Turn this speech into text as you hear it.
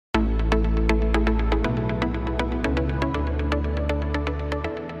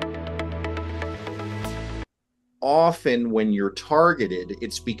often when you're targeted,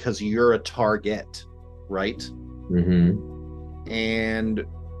 it's because you're a target, right? Mm-hmm. And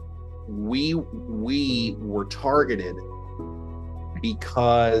we were targeted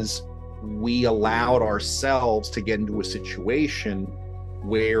because we allowed ourselves to get into a situation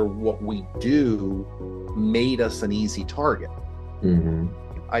where what we do made us an easy target. Mm-hmm.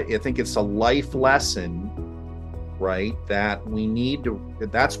 I think it's a life lesson, right? That we need to,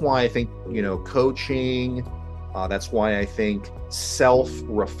 that's why I think, coaching, that's why I think self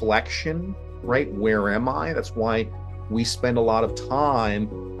reflection, right? Where am I? That's why we spend a lot of time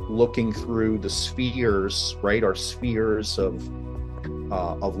looking through the spheres, right? Our spheres of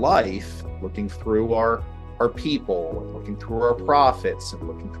life, looking through our people, and looking through our profits, and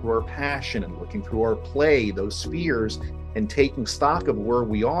looking through our passion, and looking through our play, those spheres, and taking stock of where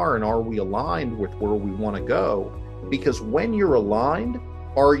we are and are we aligned with where we want to go. Because when you're aligned,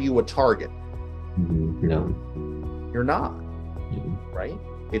 are you a target? Mm-hmm. No. You're not, Mm-hmm. right?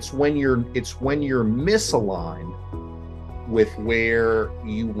 It's when you're misaligned with where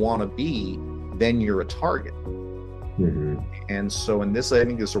you want to be, then you're a target. Mm-hmm. And so, in this, I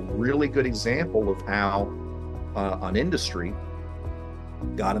think, is a really good example of how an industry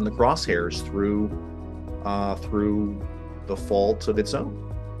got in the crosshairs through the fault of its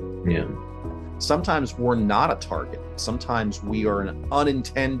own. Yeah. Sometimes we're not a target. Sometimes we are an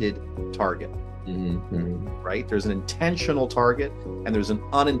unintended target, Mm-hmm. right? There's an intentional target and there's an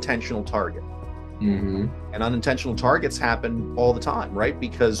unintentional target. Mm-hmm. And unintentional targets happen all the time, right?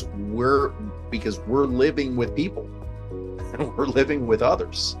 Because we're living with people and we're living with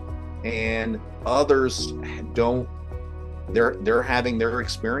others. And others don't they're having their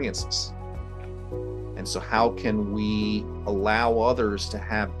experiences. And so how can we allow others to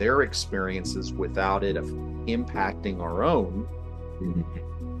have their experiences without it impacting our own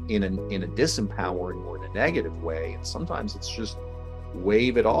Mm-hmm. in a disempowering or in a negative way? And sometimes it's just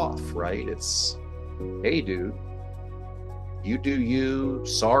wave it off, right? It's, hey dude, you do you,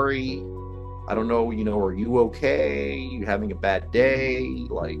 sorry, I don't know, are you okay? You having a bad day?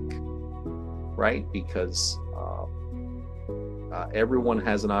 Like, right? Because everyone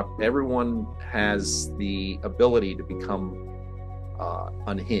has the ability to become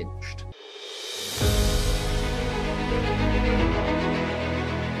unhinged.